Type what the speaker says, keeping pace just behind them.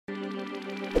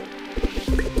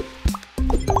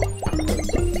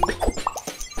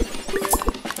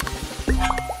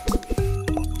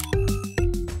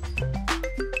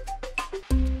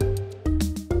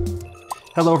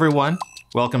Hello, everyone.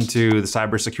 Welcome to the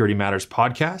Cybersecurity Matters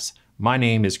podcast. My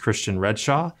name is Christian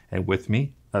Redshaw, and with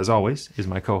me, as always, is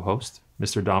my co-host,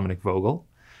 Mr. Dominic Vogel.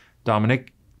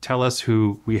 Dominic, tell us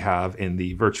who we have in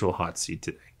the virtual hot seat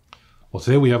today. Well,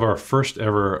 today we have our first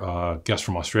ever guest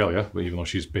from Australia, but even though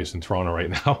she's based in Toronto right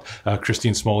now,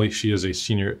 Christine Smoley. She is a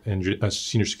senior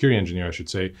security engineer, I should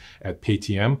say, at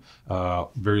Paytm,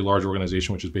 very large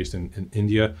organization which is based in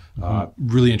India.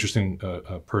 Really interesting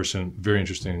person, very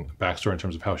interesting backstory in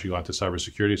terms of how she got into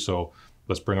cybersecurity. So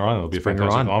let's bring her on. It'll be a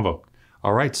fantastic convo.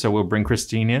 All right, so we'll bring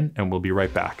Christine in, and we'll be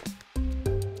right back.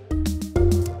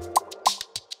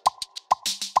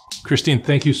 Christine,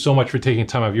 thank you so much for taking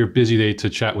time out of your busy day to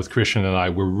chat with Christian and I.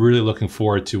 We're really looking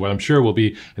forward to what I'm sure will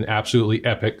be an absolutely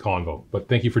epic convo. But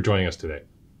thank you for joining us today.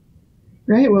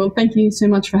 Great. Well, thank you so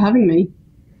much for having me.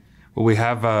 Well, we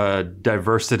have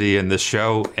diversity in this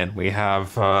show, and we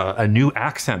have a new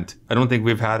accent. I don't think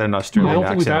we've had an Australian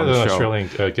accent on the show. I don't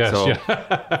think we've had an Australian guest, so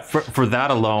yeah. for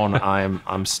that alone,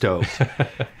 I'm stoked.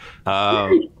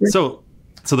 So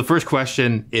the first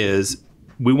question is,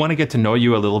 we want to get to know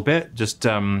you a little bit, just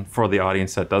for the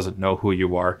audience that doesn't know who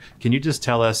you are. Can you just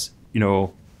tell us,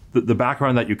 the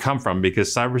background that you come from?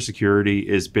 Because cybersecurity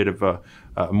is a bit of a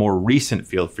more recent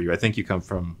field for you. I think you come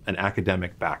from an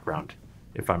academic background,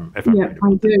 if I'm right. Yeah,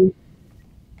 I do.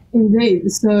 Indeed.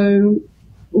 So,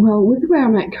 well, with where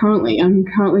I'm at currently, I'm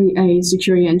currently a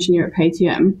security engineer at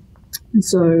Paytm.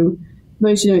 So,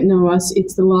 those who don't know us,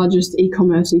 it's the largest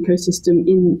e-commerce ecosystem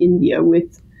in India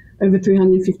with over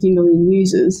 350 million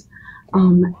users.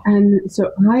 And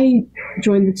so I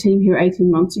joined the team here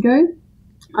 18 months ago.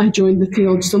 I joined the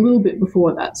field just a little bit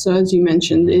before that. So as you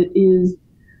mentioned, it is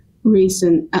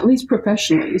recent, at least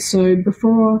professionally. So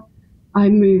before I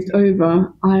moved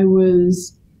over, I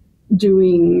was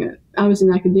in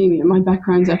academia. My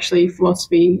background is actually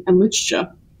philosophy and literature.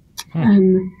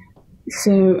 And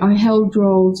so I held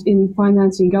roles in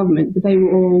finance and government, but they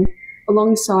were all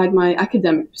alongside my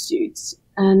academic pursuits.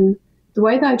 And the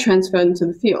way that I transferred into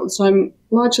the field, so I'm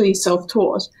largely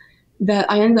self-taught, that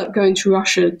I ended up going to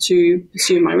Russia to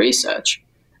pursue my research.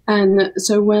 And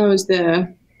so when I was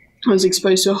there, I was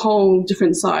exposed to a whole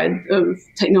different side of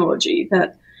technology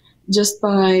that just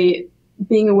by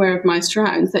being aware of my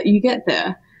surroundings that you get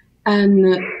there.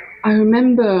 And I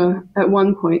remember at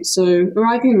one point, so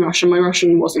arriving in Russia, my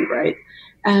Russian wasn't great.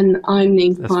 And I'm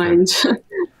inclined...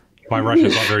 My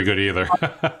Russian's not very good either.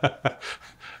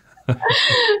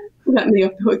 Let me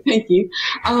off the hook, thank you.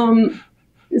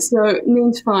 So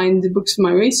need to find the books for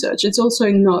my research. It's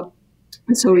also not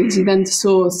so easy then to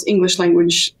source English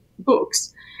language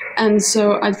books. And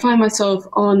so I'd find myself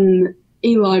on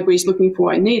e-libraries looking for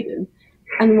what I needed.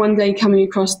 And one day coming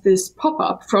across this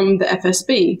pop-up from the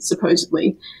FSB,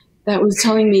 supposedly, that was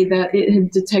telling me that it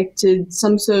had detected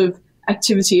some sort of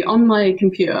activity on my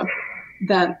computer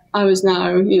that I was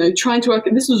now, trying to work,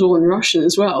 this was all in Russian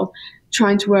as well,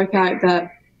 trying to work out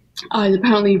that I'd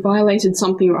apparently violated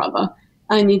something or other.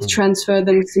 I need to transfer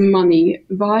them some money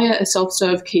via a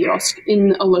self-serve kiosk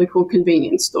in a local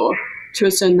convenience store to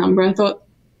a certain number. I thought,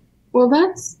 well,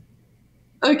 that's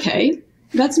okay.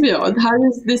 That's a bit odd. How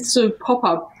does this sort of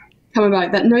pop-up come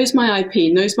about that knows my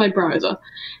IP, knows my browser?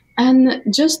 And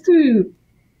just through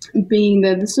being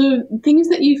there, the sort of things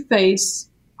that you face,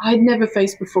 I'd never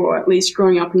faced before, at least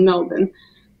growing up in Melbourne.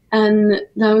 And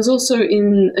I was also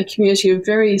in a community of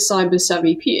very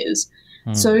cyber-savvy peers.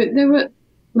 So there were,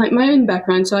 like, my own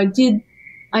background. So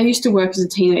I used to work as a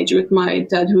teenager with my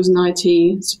dad, who was an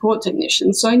IT support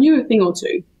technician. So I knew a thing or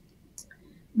two.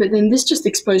 But then this just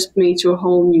exposed me to a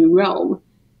whole new realm.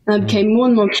 And I became more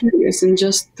and more curious, and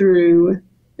just through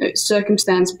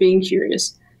circumstance being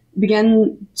curious,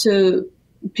 began to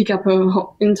pick up a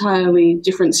entirely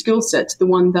different skill set to the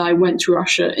one that I went to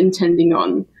Russia intending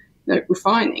on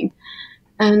refining.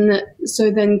 And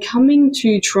so then coming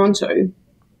to Toronto,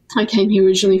 I came here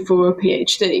originally for a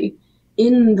PhD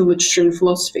in the literature and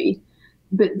philosophy,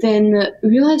 but then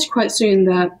realized quite soon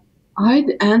that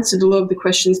I'd answered a lot of the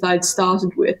questions that I'd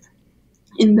started with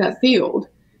in that field.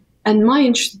 And my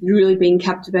interest had really been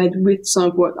captivated with some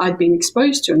of what I'd been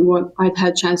exposed to and what I'd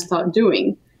had a chance to start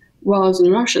doing while I was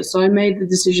in Russia. So I made the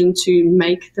decision to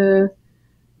make the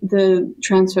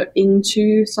transfer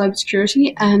into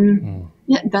cybersecurity, and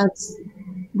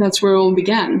that's where it all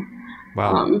began.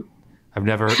 Wow. I've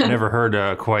never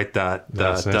heard quite that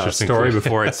story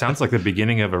before. It sounds like the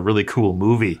beginning of a really cool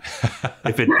movie.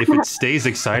 If it stays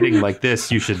exciting like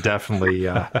this, you should definitely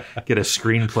get a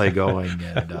screenplay going.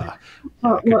 And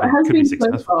it has been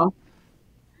so far.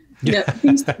 Yeah,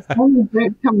 things only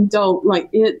don't become dull. Like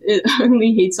it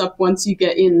only heats up once you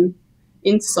get into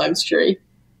cybersecurity.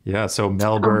 Yeah. So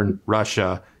Melbourne,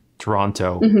 Russia,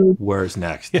 Toronto, where's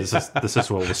next? This is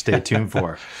what we'll stay tuned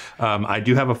for. I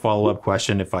do have a follow-up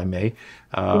question, if I may.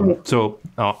 So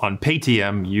on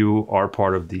Paytm, you are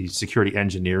part of the security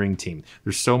engineering team.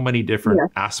 There's so many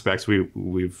different aspects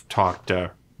we've talked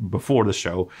before the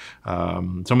show.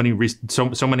 So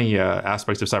many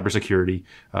aspects of cybersecurity.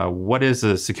 What is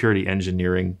a security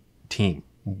engineering team?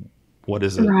 What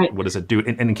is it? Right. What does it do?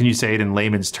 And can you say it in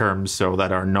layman's terms so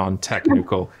that our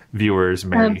non-technical viewers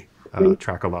may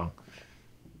track along?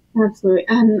 Absolutely.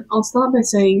 And I'll start by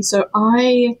saying, so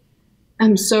I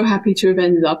am so happy to have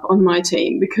ended up on my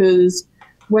team, because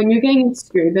when you're getting into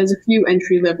security, there's a few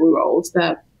entry-level roles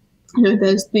that,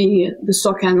 there's the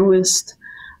SOC analyst,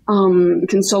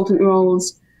 consultant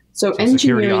roles. So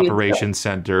Security Operations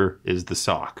Center is the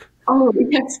SOC. Oh,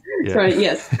 yes. Yeah. Sorry,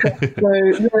 yes. So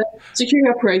the Security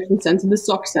Operations Center, the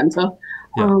SOC Center,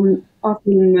 often,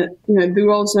 the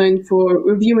role's known for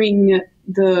reviewing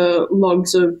the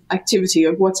logs of activity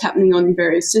of what's happening on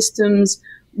various systems,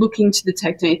 looking to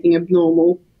detect anything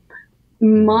abnormal.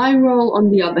 My role, on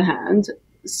the other hand,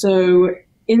 so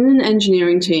in an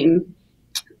engineering team,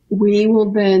 we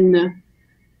will then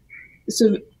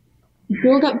sort of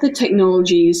build up the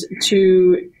technologies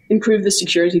to improve the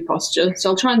security posture. So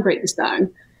I'll try and break this down.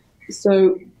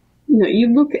 So,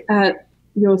 you look at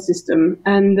your system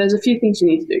and there's a few things you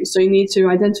need to do. So you need to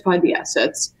identify the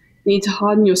assets, you need to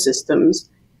harden your systems,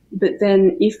 but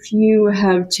then if you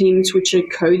have teams which are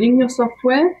coding your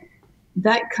software,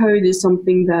 that code is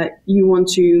something that you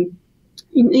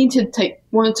need to take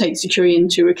security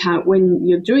into account when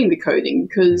you're doing the coding,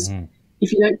 because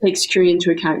if you don't take security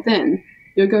into account, then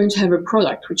you're going to have a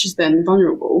product which is then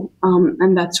vulnerable,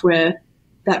 and that's where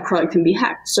that product can be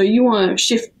hacked. So you want to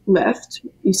shift left.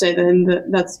 You say then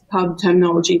that's part of the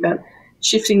terminology, that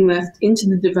shifting left into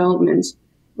the development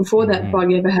before that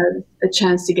bug ever had a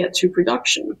chance to get to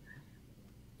production.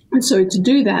 And so to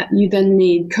do that, you then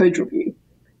need code review.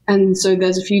 And so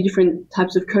there's a few different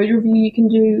types of code review you can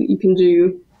do. You can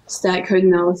do static code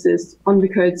analysis on the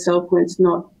code itself when it's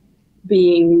not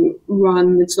being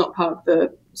run, it's not part of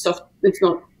the it's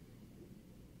not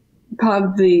part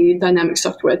of the dynamic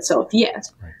software itself yet.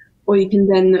 Right. Or you can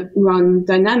then run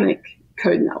dynamic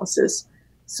code analysis.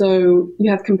 So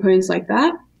you have components like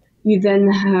that. You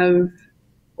then have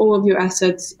all of your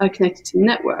assets are connected to the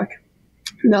network.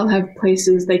 They'll have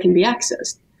places they can be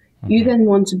accessed. You then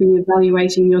want to be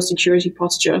evaluating your security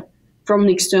posture from an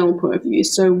external point of view.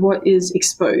 So what is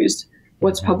exposed?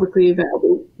 What's publicly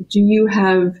available? Do you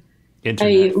have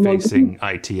internet-facing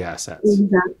IT assets?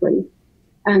 Exactly.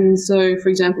 And so, for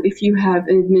example, if you have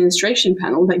an administration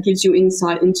panel that gives you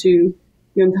insight into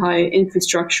your entire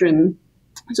infrastructure, and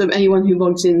so anyone who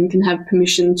logs in can have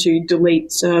permission to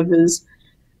delete servers,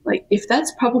 like if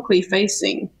that's publicly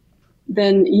facing,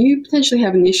 then you potentially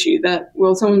have an issue that,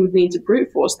 well, someone would need to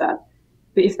brute force that.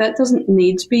 But if that doesn't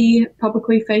need to be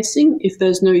publicly facing, if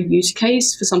there's no use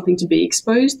case for something to be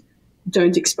exposed,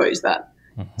 don't expose that.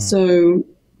 So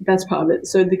that's part of it.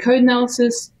 So the code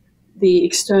analysis, the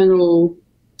external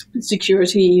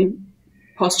security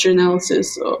posture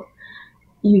analysis, or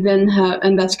you then have,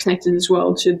 and that's connected as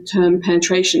well to the term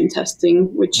penetration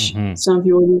testing, which some of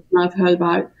you might have heard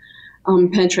about.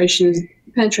 Penetration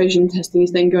testing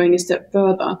is then going a step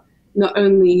further, not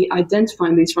only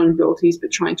identifying these vulnerabilities,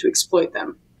 but trying to exploit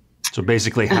them. So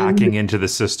basically hacking into the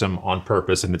system on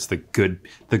purpose, and it's the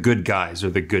good guys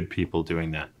or the good people doing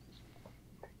that.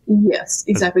 Yes,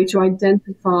 exactly. To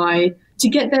identify, to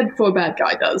get there before a bad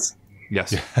guy does.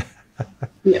 Yes.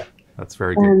 Yeah. That's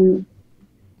very good. And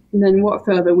then what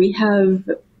further? We have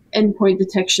endpoint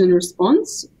detection and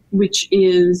response, which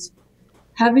is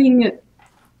having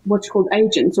what's called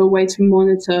agents, or a way to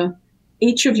monitor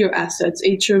each of your assets,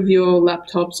 each of your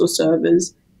laptops or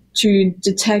servers, to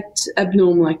detect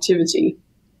abnormal activity.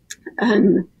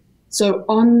 And so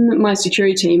on my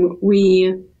security team,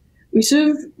 we sort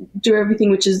of do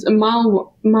everything which is a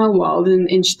mile wide and an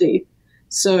inch deep.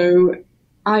 So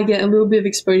I get a little bit of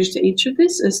exposure to each of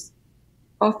this, as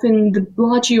often the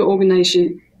larger your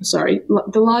organization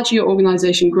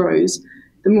grows,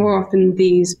 the more often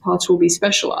these parts will be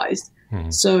specialized.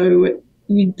 So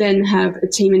you then have a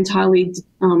team entirely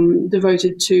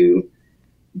devoted to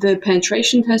the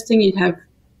penetration testing. You'd have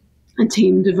a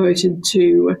team devoted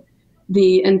to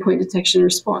the endpoint detection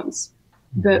response.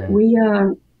 But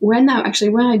we're now,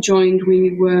 actually, when I joined,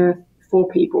 we were 4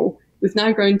 people. We've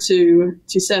now grown to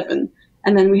 7.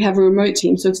 And then we have a remote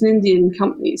team. So it's an Indian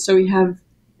company. So we have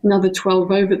another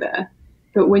 12 over there.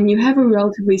 But when you have a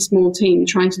relatively small team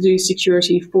trying to do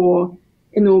security for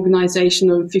an organization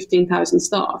of 15,000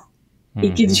 staff,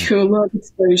 it gives you a lot of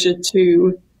exposure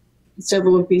to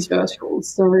several of these verticals.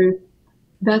 So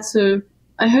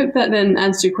I hope that then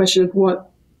answers your question of what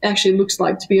actually looks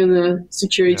like to be on a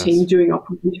security team doing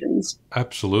operations.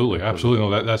 Absolutely.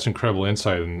 No, that's incredible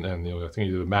insight, and I think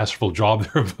you did a masterful job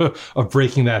there of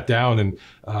breaking that down. And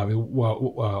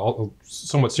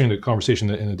somewhat steering the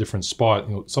conversation in a different spot.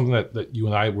 Something that you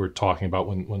and I were talking about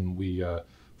when we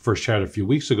first chatted a few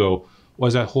weeks ago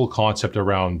was that whole concept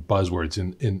around buzzwords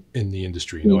in the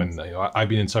industry. And I've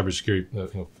been in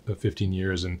cybersecurity 15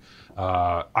 years, and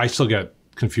I still get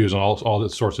confused on all the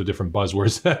sorts of different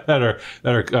buzzwords that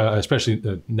are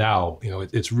especially now.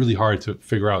 It's really hard to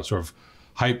figure out sort of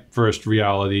hype versus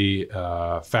reality,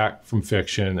 fact from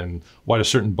fiction, and what a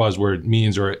certain buzzword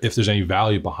means, or if there's any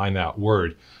value behind that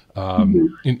word.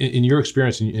 In your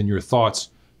experience and your thoughts,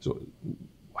 so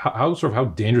how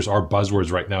dangerous are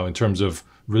buzzwords right now in terms of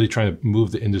really trying to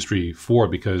move the industry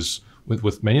forward? Because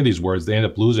with many of these words, they end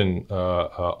up losing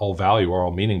all value or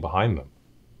all meaning behind them.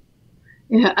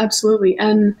 Yeah, absolutely.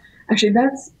 And actually,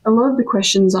 that's a lot of the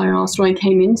questions I asked when I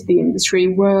came into the industry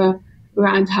were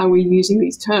around how we're using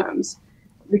these terms,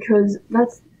 because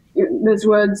there's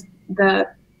words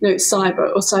that, cyber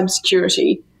or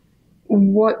cybersecurity.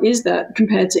 What is that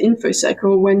compared to infosec?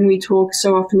 Or when we talk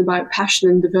so often about passion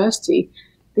and diversity,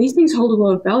 these things hold a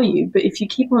lot of value. But if you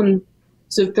keep on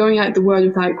sort of throwing out the word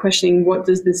without questioning what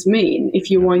does this mean, if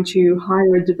you're going to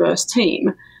hire a diverse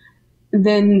team,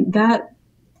 then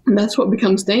that's what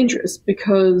becomes dangerous.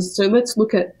 Because, so let's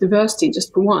look at diversity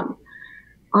just for one.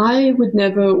 I would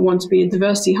never want to be a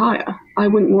diversity hire. I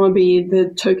wouldn't want to be the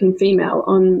token female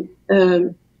on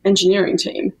an engineering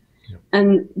team.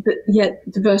 But yet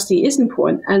diversity is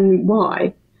important. And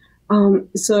why?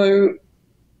 So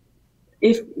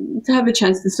to have a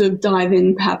chance to sort of dive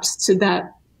in perhaps to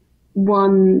that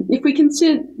one, if we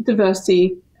consider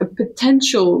diversity a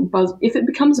potential if it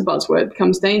becomes a buzzword, it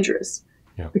becomes dangerous.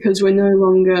 Because we're no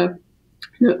longer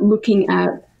looking at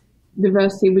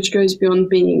diversity which goes beyond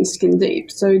being skin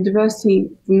deep. So diversity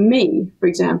for me, for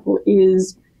example,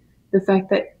 is the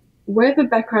fact that wherever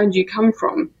background you come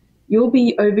from, you'll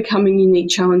be overcoming unique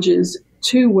challenges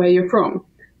to where you're from.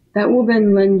 That will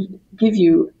then give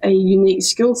you a unique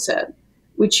skill set,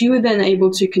 which you are then able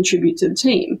to contribute to the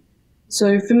team.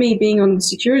 So for me, being on the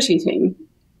security team,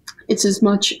 it's as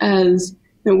much as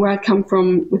where I come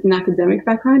from with an academic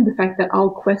background, the fact that I'll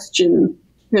question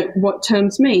what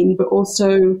terms mean, but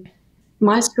also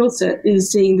my skill set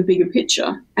is seeing the bigger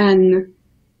picture and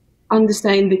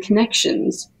understanding the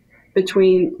connections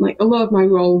between, a lot of my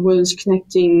role was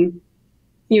connecting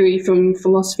theory from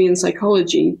philosophy and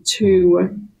psychology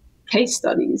to case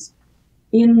studies.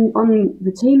 On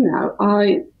the team now,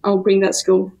 I'll bring that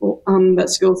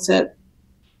skill set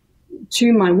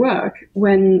to my work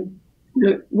when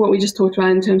what we just talked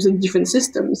about in terms of different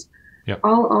systems.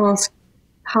 I'll ask,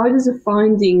 how does a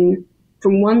finding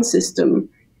from one system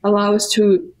allow us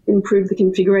to improve the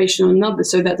configuration on another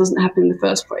so that doesn't happen in the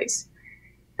first place?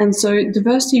 And so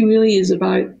diversity really is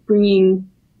about bringing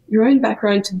your own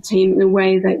background to the team in a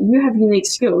way that you have unique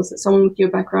skills that someone with your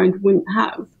background wouldn't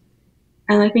have.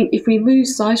 And I think if we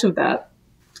lose sight of that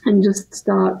and just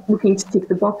start looking to tick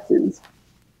the boxes,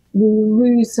 we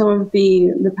lose some of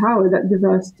the power that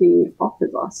diversity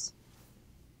offers us.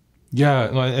 Yeah,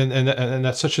 and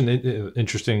that's such an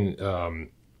interesting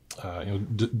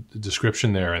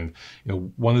description there. And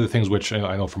one of the things which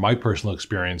I know from my personal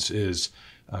experience is,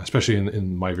 especially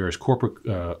in my various corporate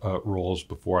roles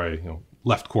before I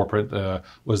left corporate,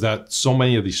 was that so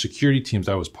many of the security teams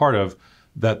I was part of,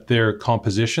 that their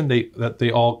composition, that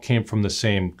they all came from the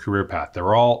same career path. They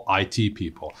were all IT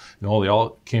people. They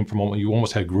all came from, you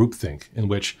almost had groupthink, in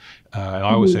which, and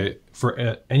I always say, for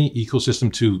any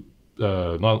ecosystem to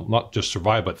not just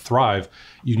survive but thrive,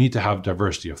 you need to have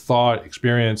diversity of thought,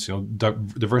 experience,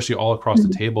 diversity all across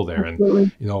the table there. And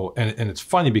and it's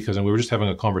funny because, and we were just having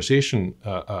a conversation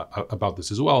about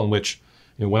this as well, in which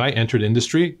when I entered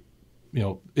industry,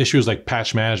 issues like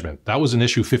patch management, that was an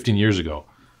issue 15 years ago.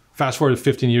 Fast forward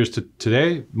 15 years to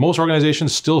today, most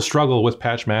organizations still struggle with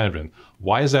patch management.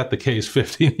 Why is that the case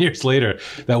 15 years later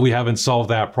that we haven't solved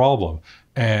that problem?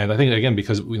 And I think, again,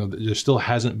 because there still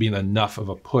hasn't been enough of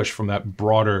a push from that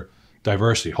broader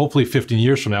diversity. Hopefully 15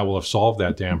 years from now, we'll have solved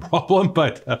that damn problem.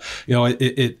 But,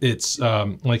 it's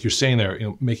like you're saying there,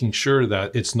 making sure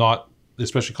that it's not,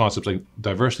 especially concepts like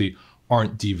diversity,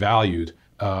 aren't devalued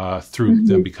through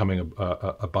them becoming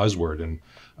a buzzword. And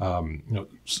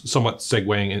somewhat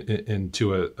segueing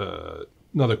into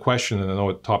another question, and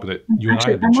another topic that you and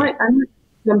I have been I might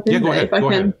jump in there if I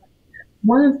can.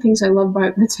 One of the things I love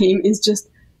about the team is just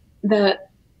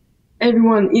that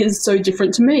everyone is so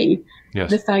different to me. Yes.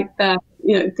 The fact that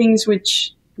things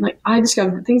which I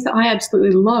discovered, things that I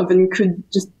absolutely love and could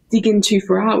just dig into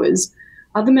for hours,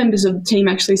 other members of the team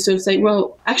actually sort of say,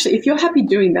 well, actually, if you're happy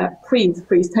doing that, please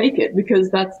take it, because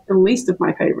that's the least of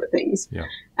my favorite things. Yeah.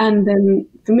 And then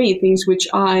for me, things which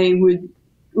I would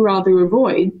rather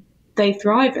avoid, they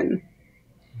thrive in.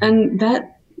 And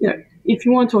that, if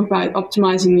you want to talk about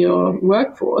optimizing your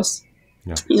workforce,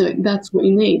 that's what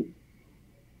you need.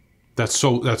 That's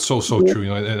so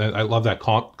true. And I love that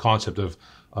concept of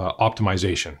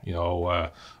optimization.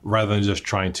 Rather than just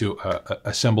trying to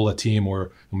assemble a team,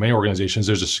 or many organizations,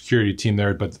 there's a security team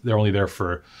there, but they're only there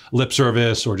for lip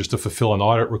service or just to fulfill an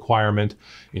audit requirement.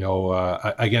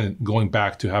 Again, going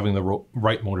back to having the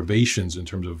right motivations in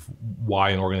terms of why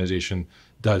an organization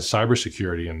does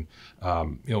cybersecurity, and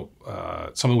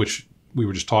something which we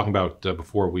were just talking about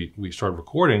before we started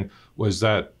recording was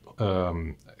that.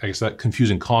 I guess that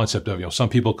confusing concept of, some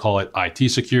people call it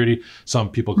IT security, some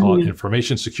people call it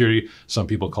information security, some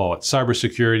people call it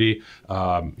cybersecurity.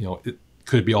 It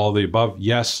could be all of the above.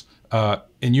 Yes.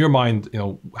 In your mind,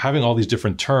 having all these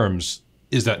different terms,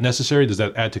 is that necessary? Does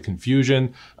that add to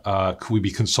confusion? Could we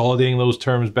be consolidating those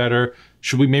terms better?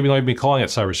 Should we maybe not even be calling it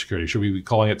cybersecurity? Should we be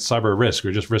calling it cyber risk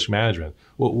or just risk management?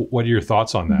 What are your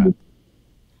thoughts on that?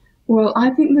 Well, I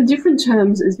think the different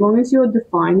terms, as long as you're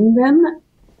defining them,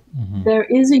 there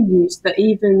is a use that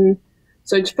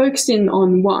so to focus in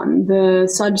on one, the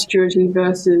cybersecurity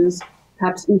versus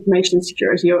perhaps information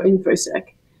security or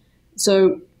infosec.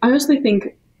 So I honestly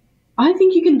think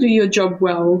you can do your job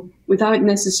well without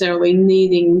necessarily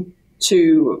needing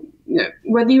to,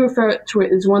 whether you refer to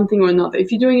it as one thing or another. If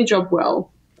you're doing a job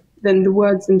well, then the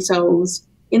words themselves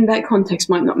in that context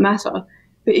might not matter.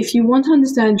 But if you want to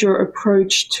understand your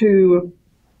approach to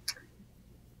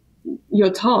your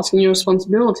task and your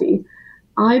responsibility,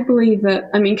 I believe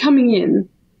that, coming in,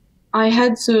 I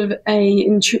had sort of a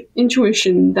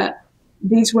intuition that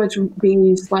these words were being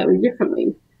used slightly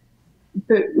differently.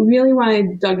 But really when I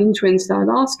dug into it and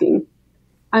started asking,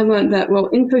 I learned that,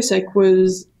 InfoSec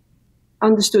was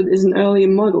understood as an earlier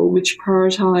model which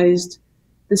prioritized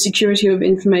the security of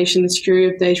information, the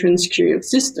security of data, and the security of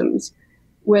systems,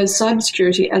 whereas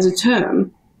cybersecurity as a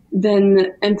term then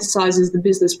emphasizes the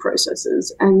business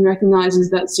processes and recognizes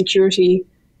that security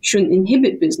shouldn't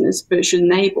inhibit business, but it should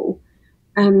enable.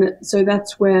 And so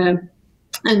that's where,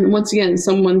 and once again,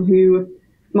 someone who,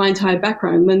 my entire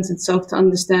background lends itself to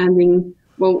understanding,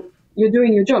 you're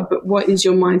doing your job, but what is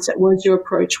your mindset? What is your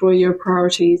approach? What are your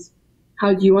priorities?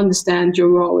 How do you understand your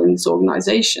role in this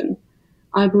organization?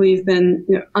 I believe then,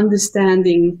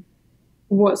 understanding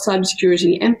what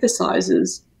cybersecurity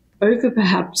emphasizes over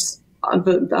perhaps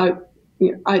the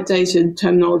outdated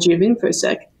terminology of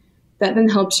infosec, that then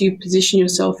helps you position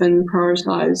yourself and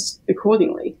prioritize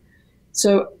accordingly.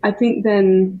 So I think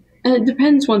then, and it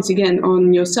depends once again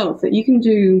on yourself, that you can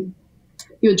do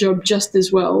your job just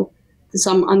as well to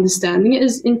some understanding it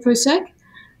as infosec,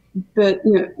 but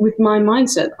with my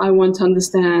mindset, I want to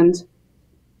understand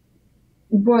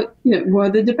what are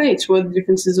the debates, what are the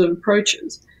differences of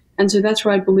approaches, and so that's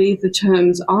where I believe the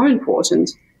terms are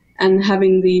important. And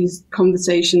having these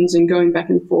conversations and going back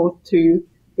and forth to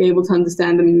be able to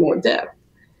understand them in more depth.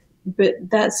 But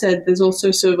that said, there's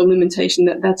also sort of a limitation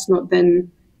that that's not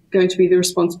then going to be the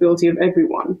responsibility of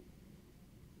everyone.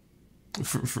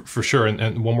 For sure.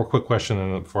 And one more quick question,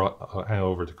 and before I'll hand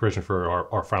over to Christian for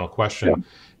our final question,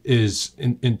 is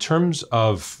in terms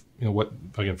of, what,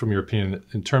 again, from your opinion,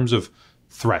 in terms of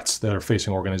threats that are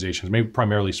facing organizations, maybe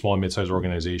primarily small and mid-sized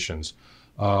organizations,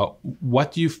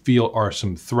 what do you feel are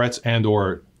some threats and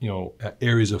or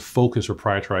areas of focus or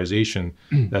prioritization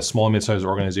that small and mid-sized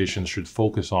organizations should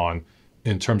focus on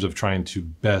in terms of trying to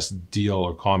best deal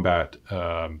or combat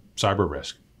cyber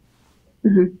risk?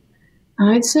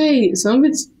 I'd say some of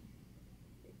it's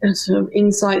a sort of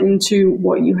insight into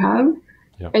what you have,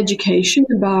 education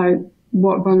about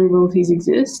what vulnerabilities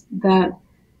exist, that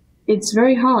it's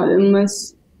very hard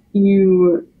unless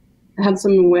you have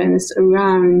some awareness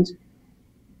around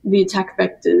the attack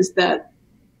vectors that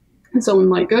someone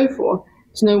might go for,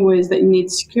 to know ways that you need to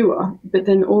secure, but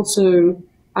then also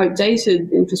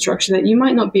outdated infrastructure that you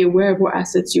might not be aware of what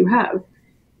assets you have.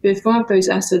 But if one of those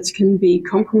assets can be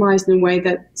compromised in a way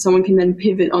that someone can then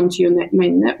pivot onto your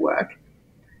main network,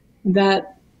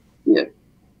 that,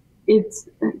 it's,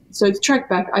 so to track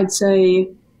back, I'd say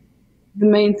the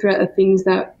main threat are things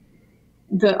that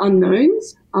the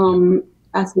unknowns,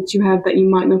 assets you have that you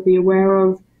might not be aware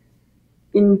of,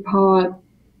 in part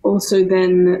also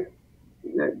then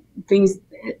things,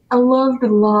 a lot of the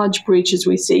large breaches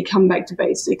we see come back to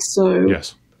basics. So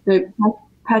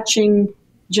patching,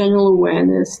 general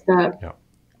awareness that,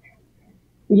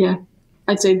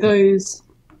 I'd say those,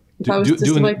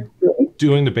 doing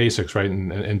doing the basics, right,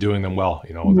 and doing them well.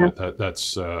 You know,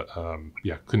 that's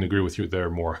couldn't agree with you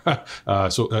there more.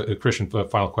 Christian,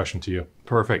 final question to you.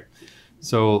 Perfect.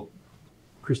 So,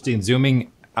 Christine,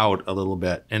 zooming out a little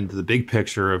bit into the big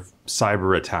picture of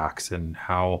cyber attacks and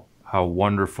how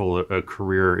wonderful a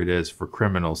career it is for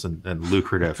criminals and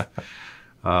lucrative.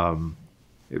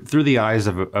 Through the eyes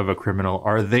of a criminal,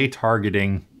 are they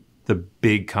targeting the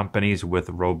big companies with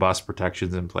robust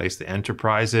protections in place, the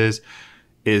enterprises?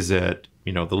 Is it,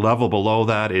 you know, the level below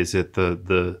that? Is it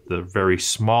the very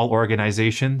small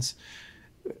organizations?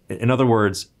 In other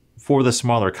words, for the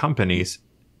smaller companies,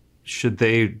 should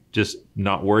they just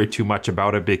not worry too much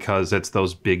about it because it's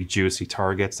those big juicy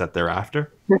targets that they're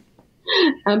after?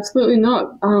 Absolutely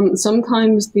not.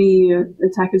 Sometimes the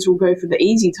attackers will go for the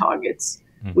easy targets,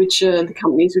 which are the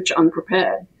companies which are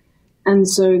unprepared. And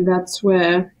so that's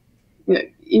where, you know,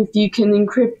 if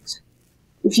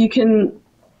you can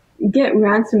get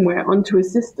ransomware onto a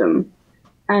system,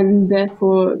 and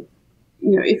therefore,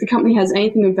 you know, if the company has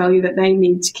anything of value that they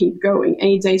need to keep going,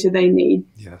 any data they need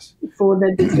for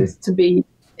their business to be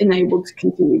enabled to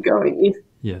continue going, if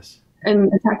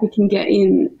an attacker can get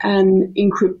in and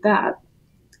encrypt that,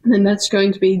 then that's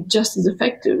going to be just as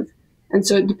effective. And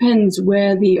so it depends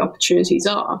where the opportunities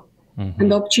are.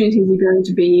 And the opportunities are going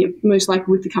to be most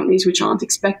likely with the companies which aren't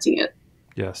expecting it.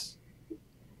 Yes.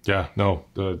 Yeah, no,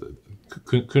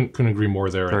 couldn't agree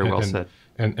more there. Very well said.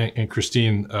 And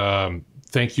Christine,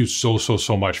 thank you so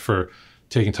much for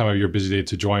taking time out of your busy day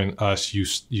to join us. You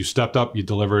stepped up, you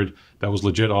delivered. That was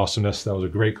legit awesomeness. That was a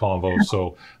great convo.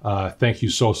 So thank you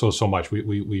so much.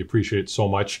 We appreciate it so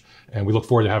much, and we look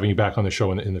forward to having you back on the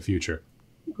show in the future.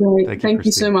 Great. Thank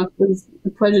you so much. It was a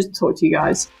pleasure to talk to you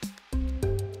guys.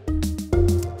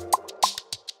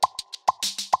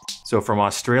 So from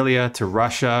Australia to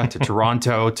Russia to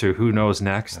Toronto to who knows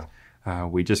next,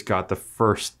 we just got the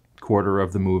first quarter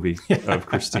of the movie of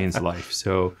Christine's life.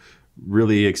 So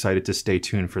really excited to stay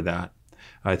tuned for that.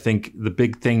 I think the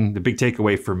big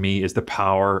takeaway for me is the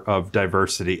power of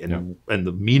diversity and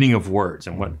the meaning of words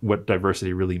and what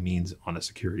diversity really means on a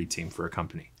security team for a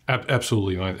company.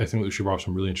 Absolutely. I think that she brought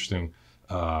some really interesting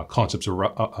concepts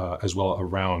as well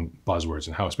around buzzwords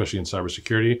and how, especially in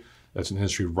cybersecurity, that's an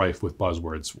industry rife with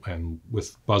buzzwords. And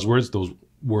with buzzwords, those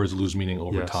words lose meaning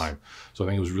over time. So I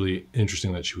think it was really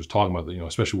interesting that she was talking about, you know,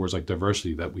 especially words like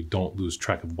diversity, that we don't lose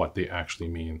track of what they actually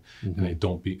mean, and they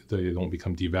don't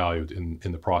become devalued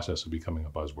in the process of becoming a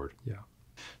buzzword. Yeah.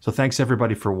 So thanks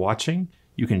everybody for watching.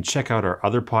 You can check out our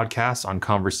other podcasts on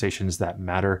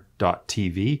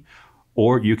conversationsthatmatter.tv,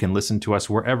 or you can listen to us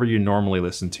wherever you normally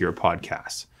listen to your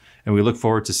podcasts. And we look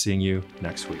forward to seeing you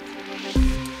next week.